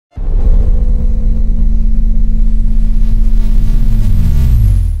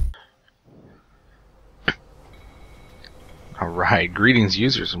Alright, greetings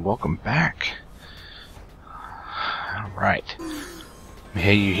users and welcome back. Alright.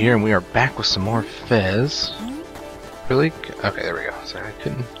 Miheyu here and we are back with some more Fez. Really? Okay, there we go. Sorry, I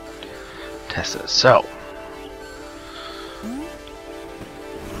couldn't test this. So,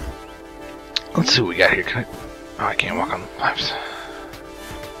 let's see what we got here. Can I... Oh, I can't walk on the pipes.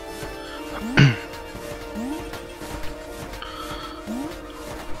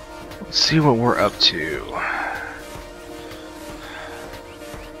 Let's see what we're up to.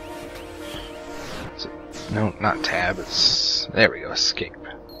 No, not tab, it's... There we go, escape.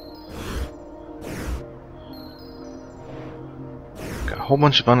 Got a whole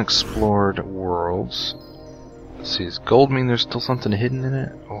bunch of unexplored worlds. Let's see, does gold mean there's still something hidden in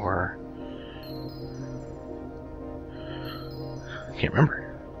it? Or... I can't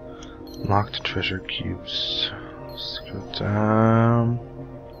remember. Locked treasure cubes. Secret,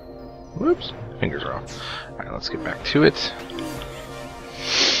 whoops, fingers are off. Alright, let's get back to it.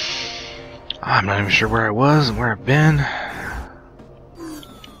 I'm not even sure where I was and where I've been.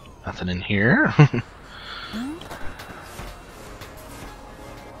 Nothing in here.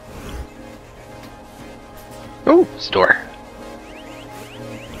 Oh, store.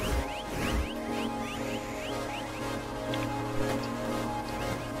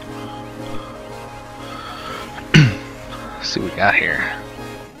 Let's see what we got here.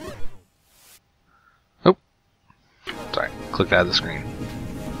 Oh, sorry, clicked out of the screen.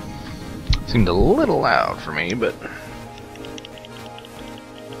 Seemed a little loud for me, but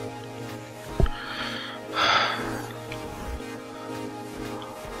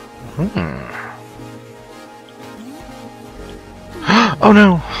oh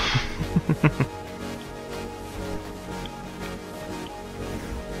no!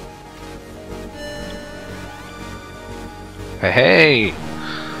 Hey!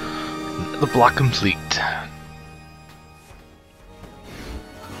 The block complete.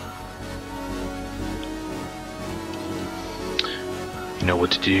 You know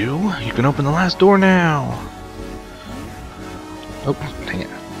what to do? You can open the last door now! Oh, dang it.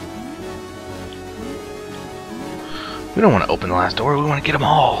 We don't want to open the last door, we want to get them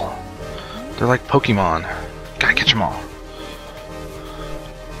all! They're like Pokemon. Gotta catch them all.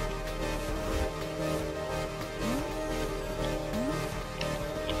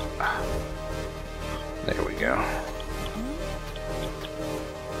 There we go.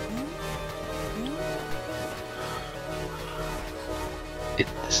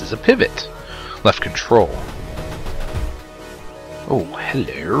 This is a pivot. Left control. Oh,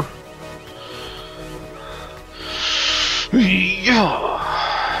 hello. Yeah.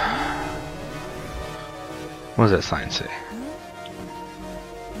 What does that sign say?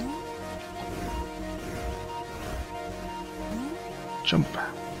 Jump.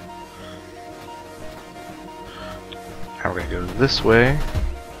 Now we're gonna go this way.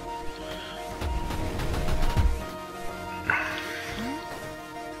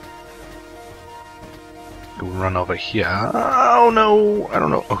 Run over here. Oh no! I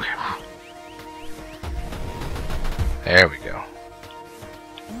don't know. Okay. There we go.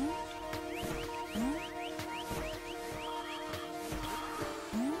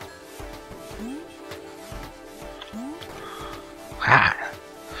 Ha!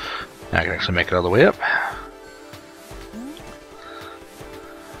 Now I can actually make it all the way up.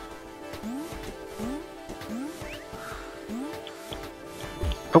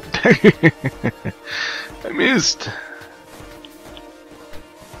 Oh! I missed.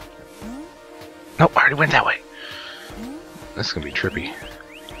 Nope, I already went that way. This is gonna be trippy.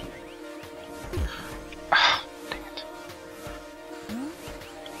 Oh, dang it.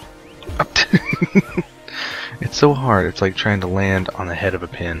 Oh. It's so hard. It's like trying to land on the head of a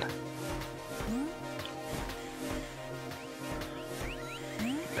pin.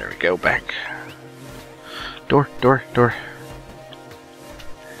 There we go, back. Door, door, door.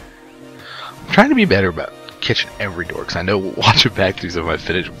 I'm trying to be better about catching every door, because I know watching back through some of my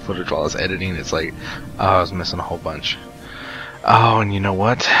footage while I was editing, it's like, oh, I was missing a whole bunch. Oh, and you know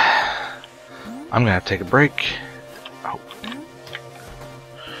what? I'm gonna have to take a break. Oh. I'm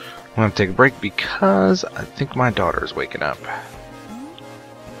gonna have to take a break because I think my daughter is waking up.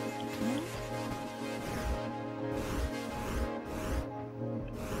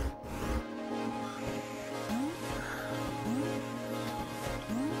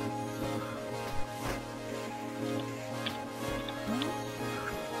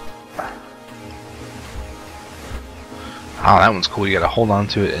 Oh, that one's cool. You gotta hold on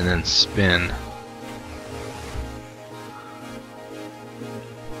to it and then spin.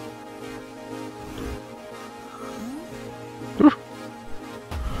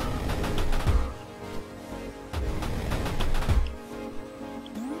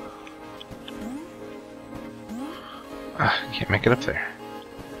 can't get up there.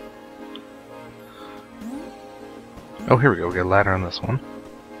 Oh, here we go. We got a ladder on this one.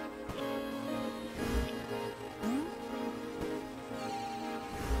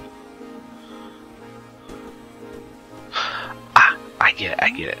 Ah, I get it. I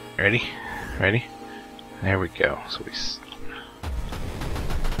get it. Ready? Ready? There we go. So we.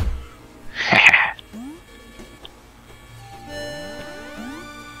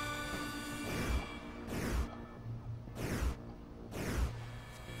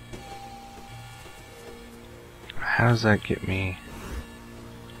 How does that get me?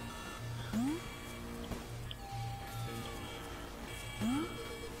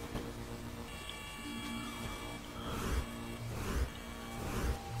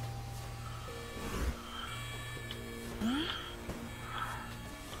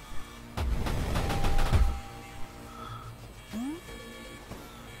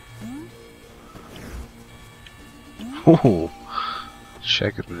 Ooh,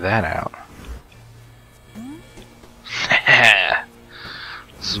 check that out.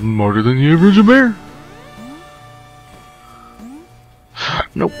 Smarter than the average bear.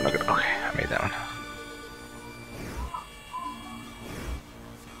 Nope, not gonna. Okay, I made that one.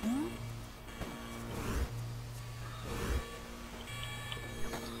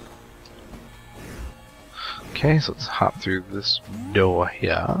 Okay, so let's hop through this door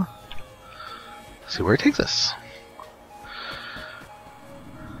here. See where it takes us.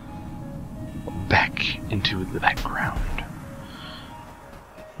 Back into the background.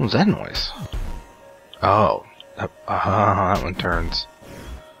 What was that noise? Oh, that one turns.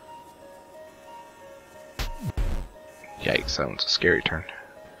 Yikes, that one's a scary turn.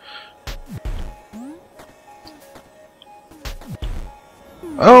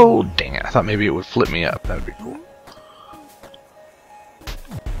 Oh, dang it. I thought maybe it would flip me up. That would be cool.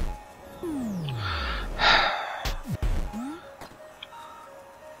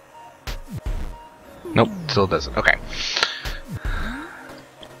 Nope, still doesn't. Okay.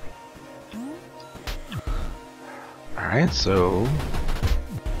 Alright, so...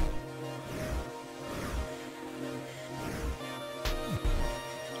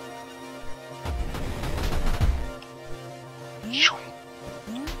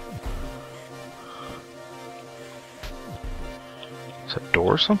 Is that a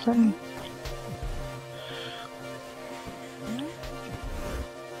door or something?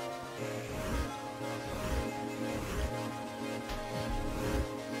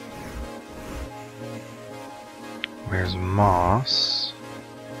 Where's moss?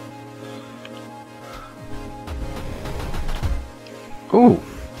 Ooh!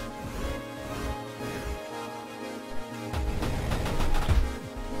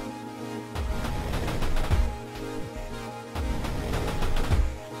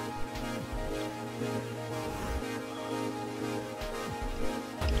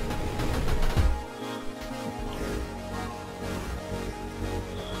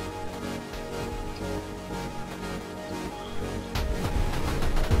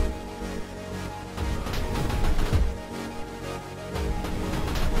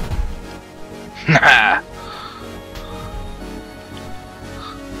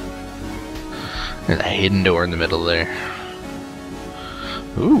 There's a hidden door in the middle there.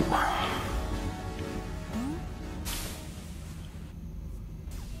 Ooh.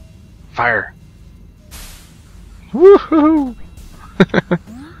 Fire. Woohoo!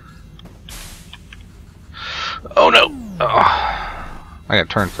 Oh no! Oh. I gotta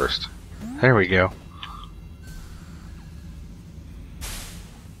turn first. There we go.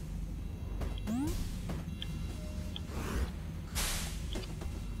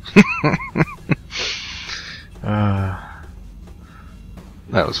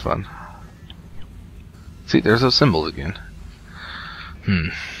 That was fun. See, there's those symbols again.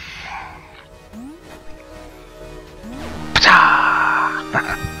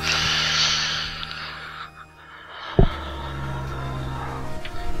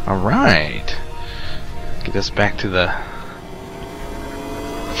 Alright. Get us back to the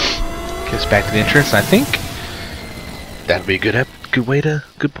entrance. I think that'd be a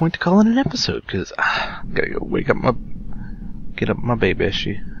good point to call it an episode, because gotta go get up my baby.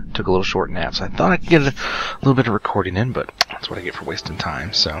 She took a little short nap, so I thought I could get a little bit of recording in, but that's what I get for wasting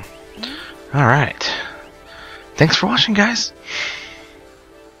time. So, alright. Thanks for watching, guys.